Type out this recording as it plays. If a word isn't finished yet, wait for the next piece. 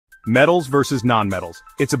Metals versus non-metals.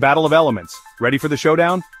 It's a battle of elements. Ready for the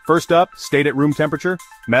showdown? First up, stayed at room temperature.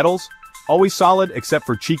 Metals, always solid except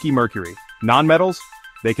for cheeky mercury. Non-metals,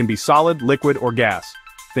 they can be solid, liquid, or gas.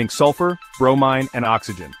 Think sulfur, bromine, and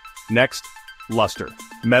oxygen. Next, luster.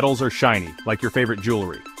 Metals are shiny, like your favorite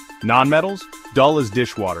jewelry. Non-metals, dull as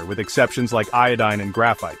dishwater, with exceptions like iodine and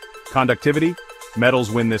graphite. Conductivity,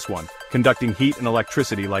 metals win this one, conducting heat and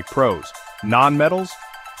electricity like pros. Non-metals,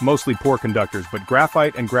 mostly poor conductors, but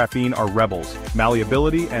graphite and graphene are rebels.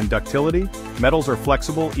 Malleability and ductility, metals are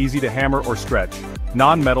flexible, easy to hammer or stretch.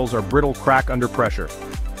 Non-metals are brittle, crack under pressure.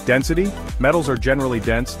 Density, metals are generally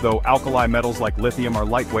dense, though alkali metals like lithium are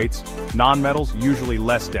lightweights. Non-metals usually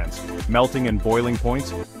less dense. Melting and boiling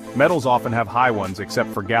points, metals often have high ones except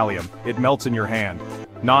for gallium, it melts in your hand.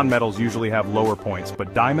 Non-metals usually have lower points,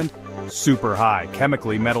 but diamond, super high.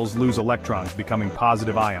 Chemically, metals lose electrons, becoming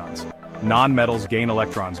positive ions. Non-metals gain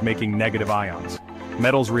electrons, making negative ions.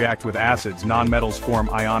 Metals react with acids, non-metals form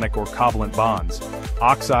ionic or covalent bonds.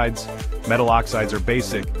 Oxides, metal oxides are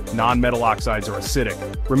basic, non-metal oxides are acidic.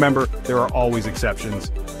 Remember, there are always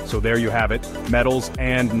exceptions. So there you have it, metals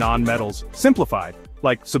and non-metals, simplified.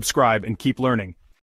 Like, subscribe, and keep learning.